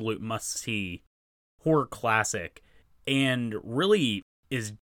absolute must-see horror classic, and really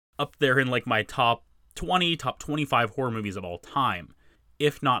is up there in like my top 20, top 25 horror movies of all time,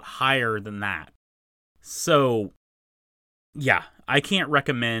 if not higher than that. So, yeah, I can't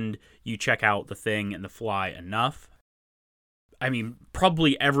recommend you check out The Thing and The Fly enough. I mean,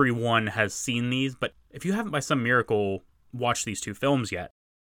 probably everyone has seen these, but if you haven't by some miracle watched these two films yet,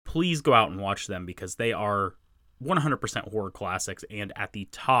 please go out and watch them, because they are 100% horror classics and at the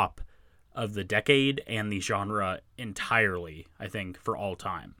top of the decade and the genre entirely, I think, for all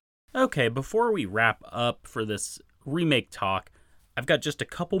time. Okay, before we wrap up for this remake talk, I've got just a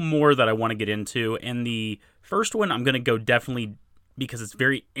couple more that I want to get into, and the first one I'm going to go definitely because it's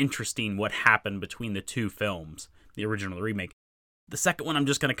very interesting what happened between the two films, the original and the remake. The second one I'm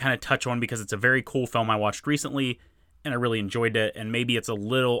just going to kind of touch on because it's a very cool film I watched recently, and I really enjoyed it, and maybe it's a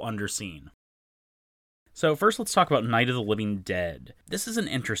little underseen. So first let's talk about Night of the Living Dead. This is an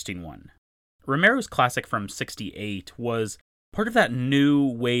interesting one. Romero's classic from '68 was part of that new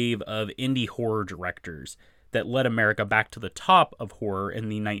wave of indie horror directors that led America back to the top of horror in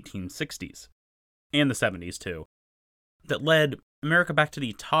the 1960s, and the 70s too, that led America back to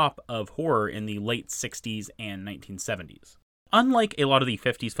the top of horror in the late 60s and 1970s. Unlike a lot of the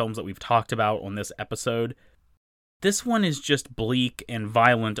 50s films that we've talked about on this episode, this one is just bleak and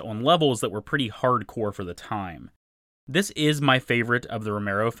violent on levels that were pretty hardcore for the time. This is my favorite of the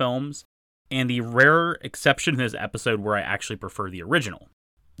Romero films, and the rare exception in this episode where I actually prefer the original.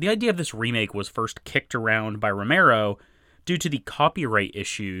 The idea of this remake was first kicked around by Romero due to the copyright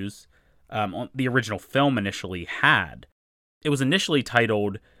issues the original film initially had. It was initially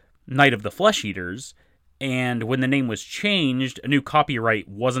titled Night of the Flesh Eaters, and when the name was changed, a new copyright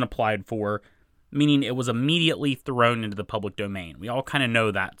wasn't applied for, meaning it was immediately thrown into the public domain. We all kind of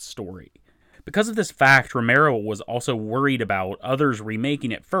know that story. Because of this fact, Romero was also worried about others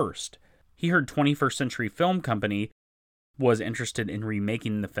remaking it first. He heard 21st Century Film Company was interested in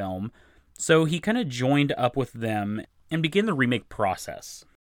remaking the film, so he kind of joined up with them and began the remake process.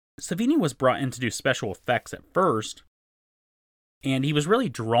 Savini was brought in to do special effects at first, and he was really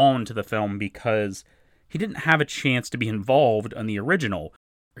drawn to the film because he didn't have a chance to be involved in the original.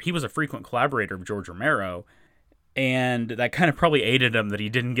 He was a frequent collaborator of George Romero, and that kind of probably aided him that he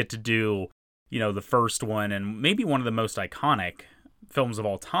didn't get to do, the first one and maybe one of the most iconic films of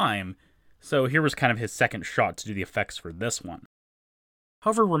all time. So here was kind of his second shot to do the effects for this one.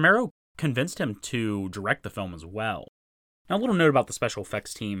 However, Romero convinced him to direct the film as well. Now, a little note about the special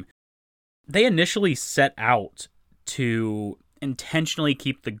effects team. They initially set out to intentionally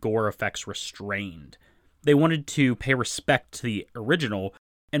keep the gore effects restrained. They wanted to pay respect to the original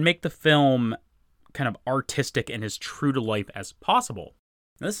and make the film kind of artistic and as true to life as possible.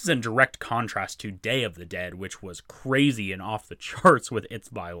 Now, this is in direct contrast to Day of the Dead, which was crazy and off the charts with its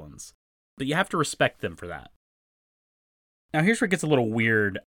violence. But you have to respect them for that. Now here's where it gets a little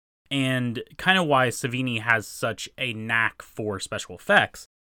weird, and kind of why Savini has such a knack for special effects.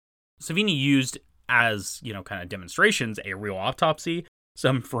 Savini used as, kind of demonstrations, a real autopsy,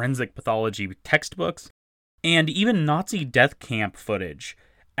 some forensic pathology textbooks, and even Nazi death camp footage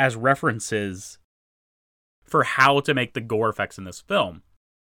as references for how to make the gore effects in this film.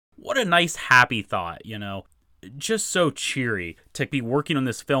 What a nice, happy thought, Just so cheery to be working on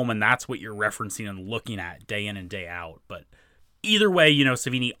this film, and that's what you're referencing and looking at day in and day out. But either way,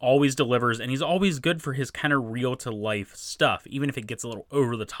 Savini always delivers, and he's always good for his kind of real-to-life stuff, even if it gets a little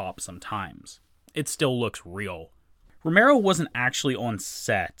over the top sometimes. It still looks real. Romero wasn't actually on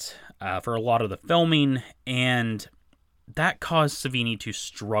set for a lot of the filming, and that caused Savini to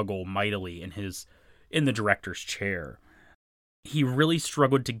struggle mightily in the director's chair. He really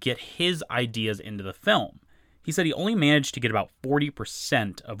struggled to get his ideas into the film. He said he only managed to get about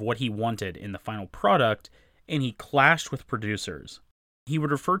 40% of what he wanted in the final product, and he clashed with producers. He would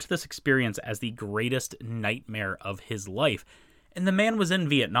refer to this experience as the greatest nightmare of his life, and the man was in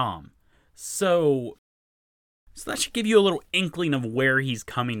Vietnam. So that should give you a little inkling of where he's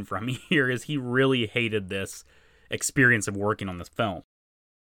coming from here, as he really hated this experience of working on this film.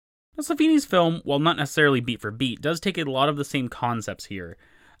 Now, Savini's film, while not necessarily beat for beat, does take a lot of the same concepts here.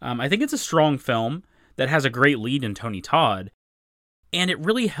 I think it's a strong film that has a great lead in Tony Todd, and it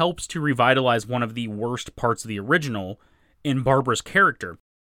really helps to revitalize one of the worst parts of the original in Barbara's character.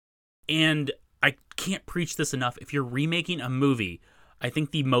 And I can't preach this enough. If you're remaking a movie, I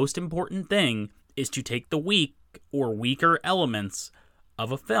think the most important thing is to take the weak or weaker elements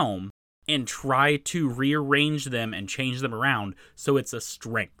of a film and try to rearrange them and change them around so it's a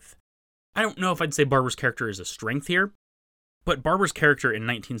strength. I don't know if I'd say Barbara's character is a strength here, but Barbara's character in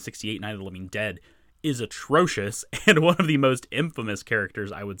 1968 Night of the Living Dead is atrocious and one of the most infamous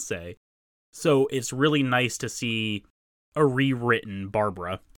characters, I would say. So it's really nice to see a rewritten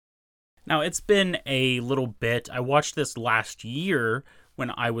Barbara. Now, it's been a little bit. I watched this last year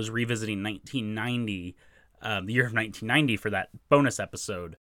when I was revisiting 1990, the year of 1990 for that bonus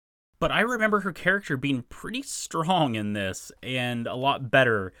episode. But I remember her character being pretty strong in this and a lot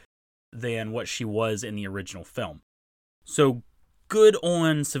better than what she was in the original film. So good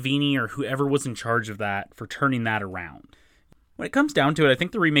on Savini or whoever was in charge of that for turning that around. When it comes down to it, I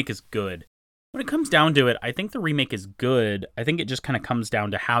think the remake is good. I think the remake is good. I think it just kind of comes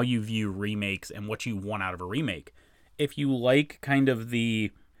down to how you view remakes and what you want out of a remake. If you like kind of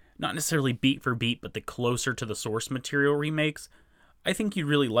the, not necessarily beat for beat, but the closer to the source material remakes, I think you'd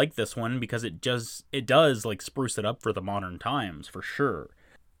really like this one because it does like spruce it up for the modern times, for sure.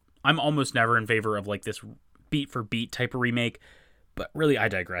 I'm almost never in favor of like this beat for beat type of remake, but really I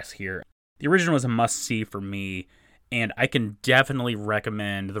digress here. The original is a must-see for me, And I can definitely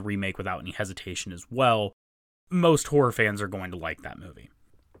recommend the remake without any hesitation as well. Most horror fans are going to like that movie.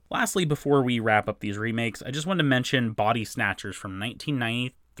 Lastly, before we wrap up these remakes, I just want to mention Body Snatchers from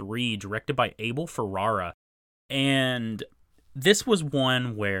 1993, directed by Abel Ferrara. And this was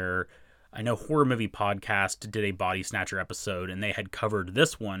one where I know Horror Movie Podcast did a Body Snatcher episode, and they had covered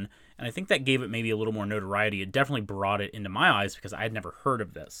this one, and I think that gave it maybe a little more notoriety. It definitely brought it into my eyes because I had never heard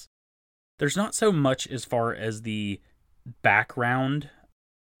of this. There's not so much as far as the background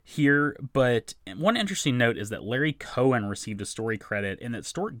here, but one interesting note is that Larry Cohen received a story credit and that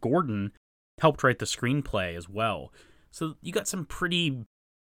Stuart Gordon helped write the screenplay as well. So you got some pretty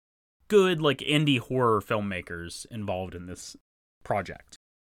good indie horror filmmakers involved in this project.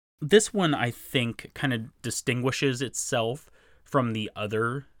 This one, I think, kind of distinguishes itself from the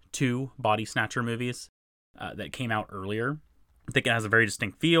other two Body Snatcher movies that came out earlier. I think it has a very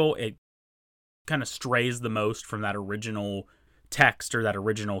distinct feel. It kind of strays the most from that original text or that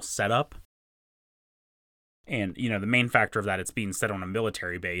original setup. And, the main factor of that, it's being set on a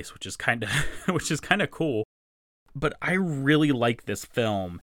military base, which is kind of cool. But I really like this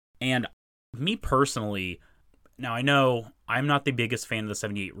film. And me personally, now I know I'm not the biggest fan of the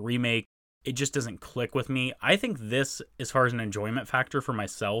 78 remake. It just doesn't click with me. I think this, as far as an enjoyment factor for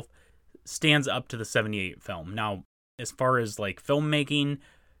myself, stands up to the 78 film. Now, as far as filmmaking,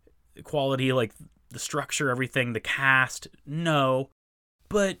 quality, the structure, everything, the cast, no.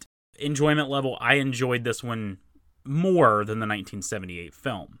 But enjoyment level, I enjoyed this one more than the 1978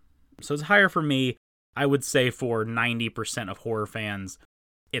 film. So it's higher for me. I would say for 90% of horror fans,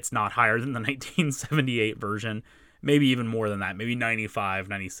 it's not higher than the 1978 version. Maybe even more than that, maybe 95,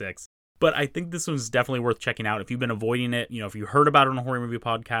 96. But I think this one's definitely worth checking out. If you've been avoiding it, if you heard about it on a Horror Movie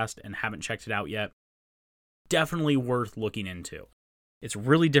Podcast and haven't checked it out yet, definitely worth looking into. It's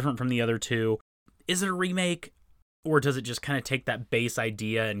really different from the other two. Is it a remake, or does it just kind of take that base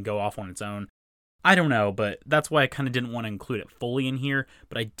idea and go off on its own? I don't know, but that's why I kind of didn't want to include it fully in here,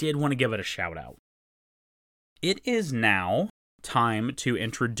 but I did want to give it a shout out. It is now time to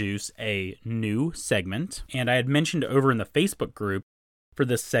introduce a new segment, and I had mentioned over in the Facebook group for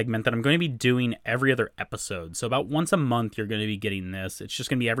this segment that I'm going to be doing every other episode. So about once a month you're going to be getting this. It's just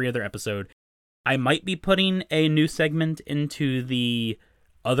going to be every other episode. I might be putting a new segment into the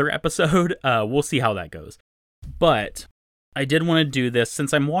other episode. We'll see how that goes. But I did want to do this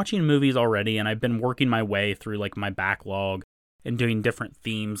since I'm watching movies already and I've been working my way through my backlog and doing different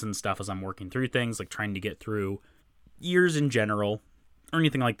themes and stuff as I'm working through things, trying to get through years in general or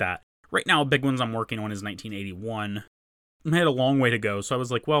anything like that. Right now, big ones I'm working on is 1981. I had a long way to go, so I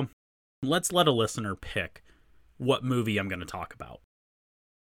was like, well, let's let a listener pick what movie I'm going to talk about.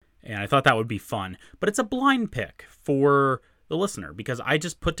 And I thought that would be fun. But it's a blind pick for the listener because I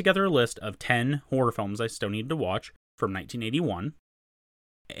just put together a list of 10 horror films I still need to watch from 1981.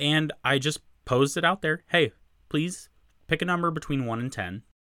 And I just posed it out there. Hey, please pick a number between 1 and 10.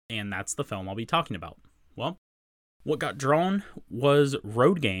 And that's the film I'll be talking about. Well, what got drawn was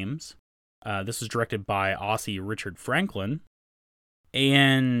Road Games. This was directed by Aussie Richard Franklin.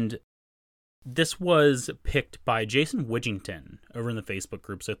 And this was picked by Jason Widgington over in the Facebook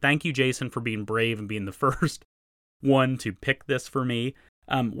group. So thank you, Jason, for being brave and being the first one to pick this for me.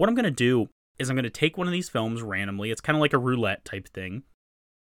 What I'm going to do is I'm going to take one of these films randomly. It's kind of like a roulette type thing.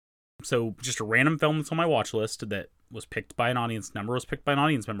 So just a random film that's on my watch list that was picked by an audience member,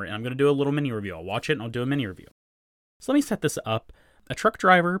 and I'm going to do a little mini review. I'll watch it and I'll do a mini review. So let me set this up. A truck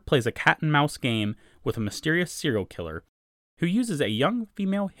driver plays a cat and mouse game with a mysterious serial killer who uses a young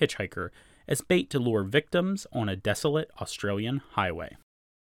female hitchhiker as bait to lure victims on a desolate Australian highway.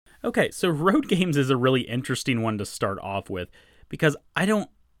 Okay, so Road Games is a really interesting one to start off with because I don't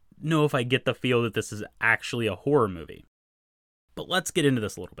know if I get the feel that this is actually a horror movie. But let's get into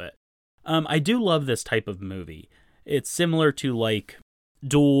this a little bit. I do love this type of movie. It's similar to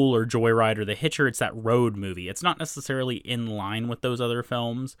Duel or Joyride or The Hitcher. It's that road movie. It's not necessarily in line with those other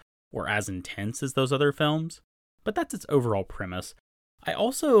films or as intense as those other films, but that's its overall premise. I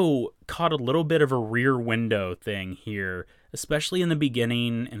also caught a little bit of a Rear Window thing here, especially in the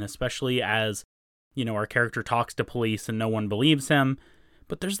beginning and especially as, our character talks to police and no one believes him.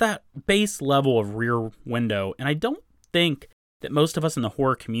 But there's that base level of Rear Window, and I don't think that most of us in the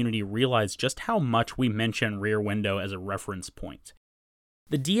horror community realize just how much we mention Rear Window as a reference point.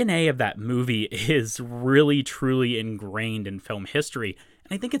 The DNA of that movie is really, truly ingrained in film history,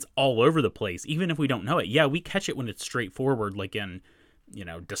 and I think it's all over the place, even if we don't know it. Yeah, we catch it when it's straightforward, like in,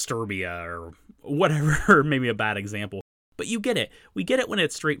 Disturbia or whatever, maybe a bad example. But you get it. We get it when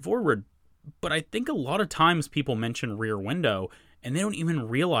it's straightforward, but I think a lot of times people mention Rear Window, and they don't even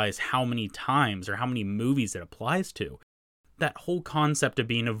realize how many times or how many movies it applies to. That whole concept of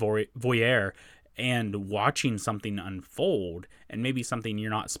being a voyeur and watching something unfold, and maybe something you're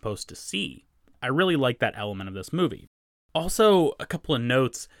not supposed to see. I really like that element of this movie. Also, a couple of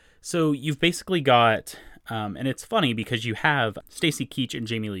notes. So you've basically got, and it's funny because you have Stacy Keach and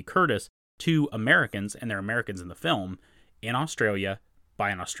Jamie Lee Curtis, two Americans, and they're Americans in the film, in Australia, by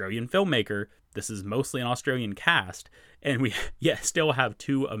an Australian filmmaker. This is mostly an Australian cast, and we still have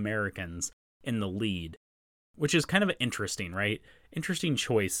two Americans in the lead, which is kind of interesting, right? Interesting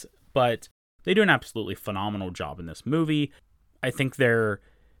choice, but they do an absolutely phenomenal job in this movie. I think their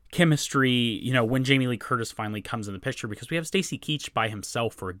chemistry, when Jamie Lee Curtis finally comes in the picture, because we have Stacy Keach by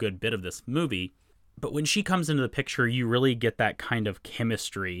himself for a good bit of this movie, but when she comes into the picture, you really get that kind of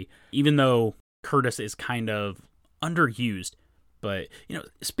chemistry, even though Curtis is kind of underused. But,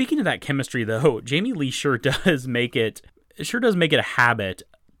 speaking of that chemistry, though, Jamie Lee sure does make it a habit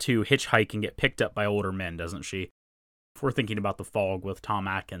to hitchhike and get picked up by older men, doesn't she? If we're thinking about The Fog with Tom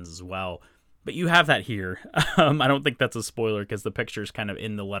Atkins as well. But you have that here. I don't think that's a spoiler because the picture's kind of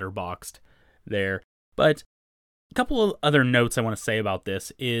in the letterboxed there. But a couple of other notes I want to say about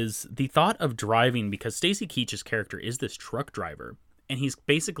this is the thought of driving, because Stacy Keach's character is this truck driver, and he's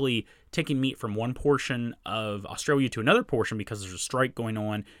basically taking meat from one portion of Australia to another portion because there's a strike going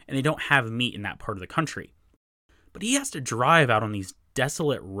on, and they don't have meat in that part of the country. But he has to drive out on these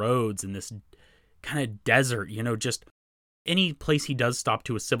desolate roads in this kind of desert, just any place he does stop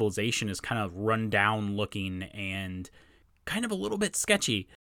to a civilization is kind of run down looking and kind of a little bit sketchy.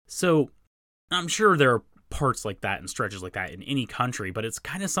 So I'm sure there are parts like that and stretches like that in any country, but it's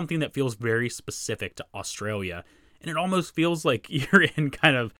kind of something that feels very specific to Australia. And it almost feels like you're in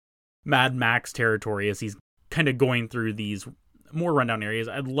kind of Mad Max territory as he's kind of going through these more rundown areas.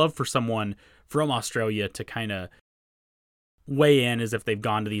 I'd love for someone from Australia to kind of weigh in as if they've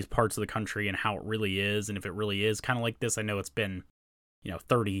gone to these parts of the country and how it really is, and if it really is kind of like this. I know it's been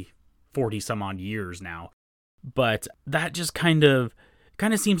 30, 40 some odd years now, but that just kind of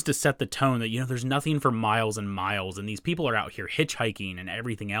seems to set the tone that there's nothing for miles and miles, and these people are out here hitchhiking and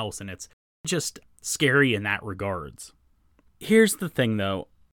everything else, and it's just scary in that regards. Here's the thing though,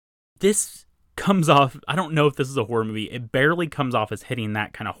 this comes off, I don't know if this is a horror movie, it barely comes off as hitting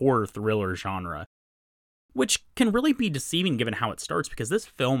that kind of horror thriller genre, which can really be deceiving given how it starts, because this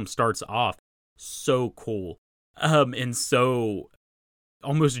film starts off so cool, and so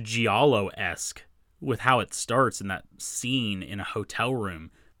almost Giallo-esque with how it starts in that scene in a hotel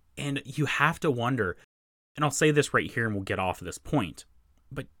room. And you have to wonder, and I'll say this right here and we'll get off of this point,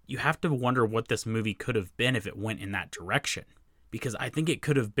 but you have to wonder what this movie could have been if it went in that direction. Because I think it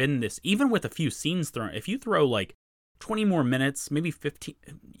could have been this, even with a few scenes thrown, if you throw like 20 more minutes, maybe 15,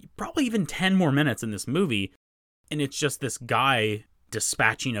 probably even 10 more minutes in this movie, and it's just this guy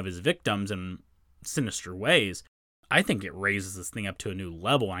dispatching of his victims in sinister ways, I think it raises this thing up to a new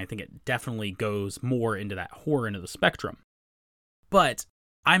level, and I think it definitely goes more into that horror end of the spectrum. But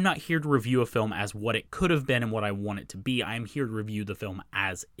I'm not here to review a film as what it could have been and what I want it to be. I'm here to review the film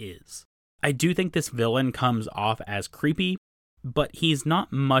as is. I do think this villain comes off as creepy, but he's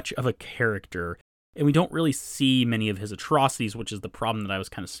not much of a character, and we don't really see many of his atrocities, which is the problem that I was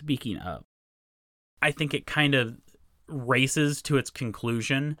kind of speaking of. I think it kind of races to its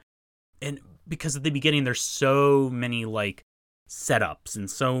conclusion, and because at the beginning there's so many like setups and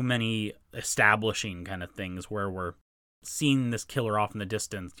so many establishing kind of things where we're seeing this killer off in the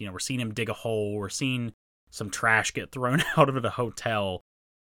distance. We're seeing him dig a hole, we're seeing some trash get thrown out of the hotel,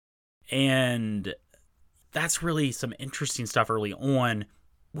 and that's really some interesting stuff early on.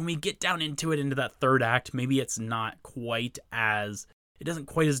 When we get down into it, into that third act, maybe it's not quite as, it doesn't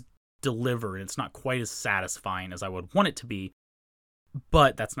quite as deliver, and it's not quite as satisfying as I would want it to be.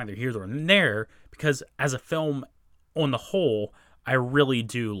 But that's neither here nor there, because as a film on the whole, I really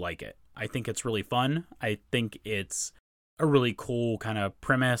do like it. I think it's really fun. I think it's a really cool kind of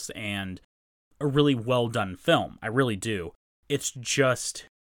premise and a really well done film. I really do. It's just,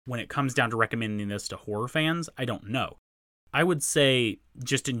 when it comes down to recommending this to horror fans, I don't know. I would say,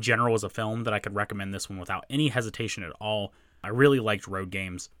 just in general as a film, that I could recommend this one without any hesitation at all. I really liked Road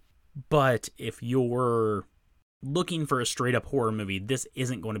Games. But if you're looking for a straight up horror movie, this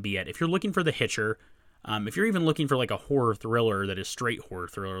isn't going to be it. If you're looking for The Hitcher, if you're even looking for like a horror thriller that is straight horror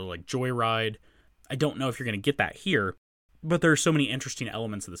thriller like Joyride, I don't know if you're going to get that here. But there are so many interesting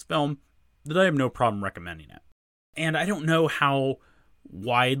elements of this film that I have no problem recommending it. And I don't know how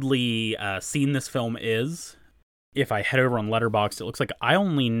widely seen this film is. If I head over on Letterboxd, it looks like I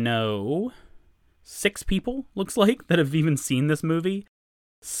only know 6 people, looks like, that have even seen this movie.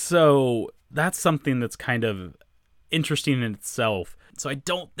 So that's something that's kind of interesting in itself. So I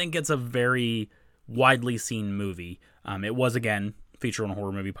don't think it's a very widely seen movie. It was, again, featured on a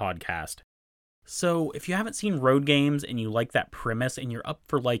horror movie podcast. So if you haven't seen Road Games and you like that premise and you're up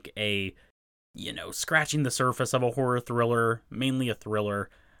for like a, scratching the surface of a horror thriller, mainly a thriller,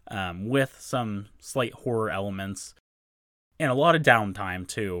 with some slight horror elements and a lot of downtime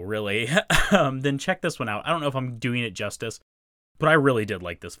too, really, then check this one out. I don't know if I'm doing it justice, but I really did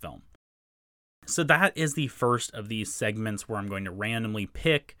like this film. So that is the first of these segments where I'm going to randomly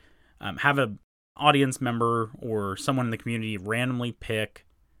pick, have an audience member or someone in the community randomly pick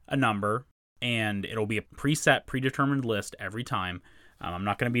a number, and it'll be a preset, predetermined list every time. I'm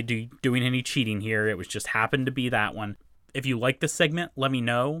not going to be doing any cheating here. It was just happened to be that one. If you like this segment, let me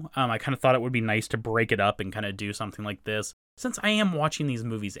know. I kind of thought it would be nice to break it up and kind of do something like this, since I am watching these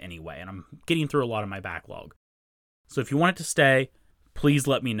movies anyway, and I'm getting through a lot of my backlog. So if you want it to stay, please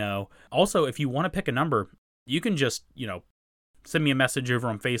let me know. Also, if you want to pick a number, you can just, send me a message over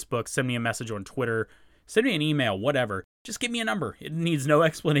on Facebook, send me a message on Twitter, send me an email, whatever. Just give me a number. It needs no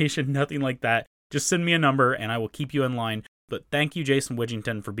explanation, nothing like that. Just send me a number and I will keep you in line. But thank you, Jason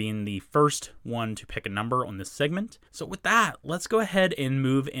Widgington, for being the first one to pick a number on this segment. So with that, let's go ahead and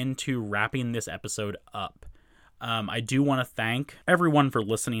move into wrapping this episode up. I do want to thank everyone for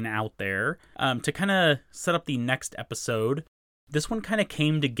listening out there. To kind of set up the next episode, this one kind of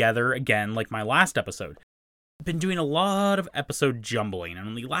came together again like my last episode. I've been doing a lot of episode jumbling, and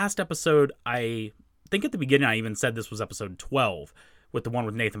on the last episode, I think at the beginning I even said this was episode 12, with the one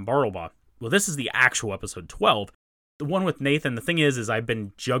with Nathan Bartleby. Well, this is the actual episode 12. The one with Nathan, the thing is I've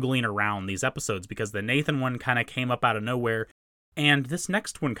been juggling around these episodes because the Nathan one kind of came up out of nowhere, and this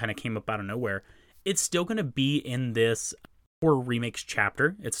next one kind of came up out of nowhere. It's still going to be in this horror remakes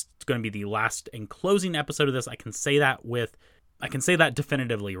chapter. It's going to be the last and closing episode of this. I can say that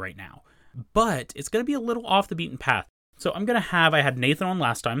definitively right now. But it's going to be a little off the beaten path. So I had Nathan on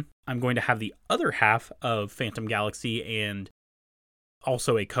last time. I'm going to have the other half of Phantom Galaxy and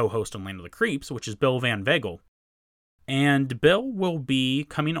also a co-host on Land of the Creeps, which is Bill Van Vegel. And Bill will be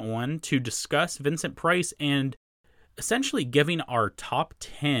coming on to discuss Vincent Price and essentially giving our top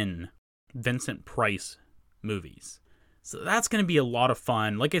 10 Vincent Price movies. So that's going to be a lot of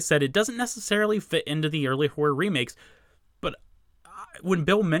fun. Like I said, it doesn't necessarily fit into the early horror remakes, but when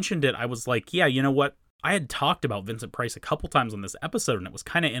Bill mentioned it, I was like, yeah, you know what? I had talked about Vincent Price a couple times on this episode, and it was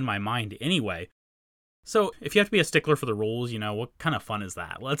kind of in my mind anyway. So if you have to be a stickler for the rules, what kind of fun is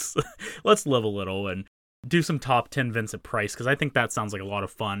that? Let's live a little and do some top 10 Vincent Price, because I think that sounds like a lot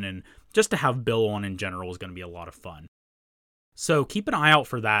of fun, and just to have Bill on in general is going to be a lot of fun. So keep an eye out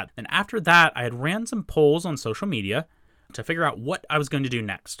for that. And after that, I had ran some polls on social media to figure out what I was going to do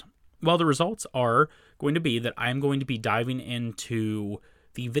next. Well, the results are going to be that I'm going to be diving into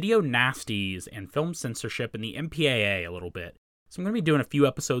the video nasties and film censorship and the MPAA a little bit. So I'm going to be doing a few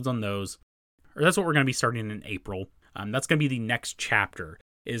episodes on those. Or that's what we're going to be starting in April. That's going to be the next chapter,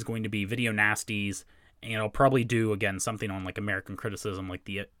 is going to be video nasties. And I'll probably do, again, something on like American criticism, like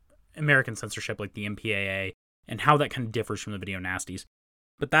the American censorship, like the MPAA, and how that kind of differs from the video nasties.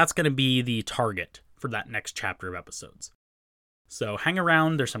 But that's going to be the target for that next chapter of episodes. So hang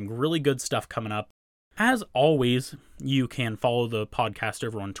around. There's some really good stuff coming up. As always, you can follow the podcast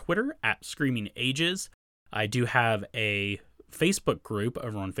over on Twitter at Screaming Ages. I do have a Facebook group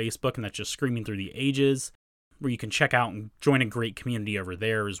over on Facebook, and that's just Screaming Through the Ages, where you can check out and join a great community over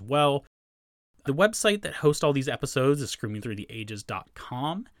there as well. The website that hosts all these episodes is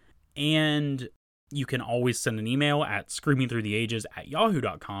screamingthroughtheages.com, and you can always send an email at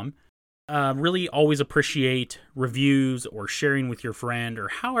screamingthroughtheages@yahoo.com. Really always appreciate reviews or sharing with your friend, or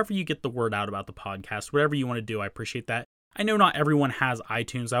however you get the word out about the podcast. Whatever you want to do, I appreciate that. I know not everyone has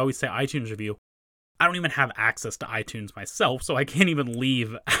iTunes. I always say iTunes review. I don't even have access to iTunes myself, so I can't even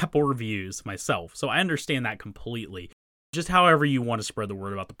leave Apple reviews myself. So I understand that completely. Just however you want to spread the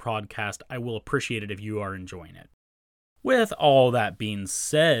word about the podcast, I will appreciate it if you are enjoying it. With all that being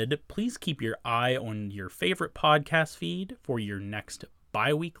said, please keep your eye on your favorite podcast feed for your next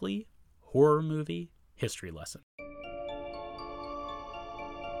bi-weekly horror movie history lesson.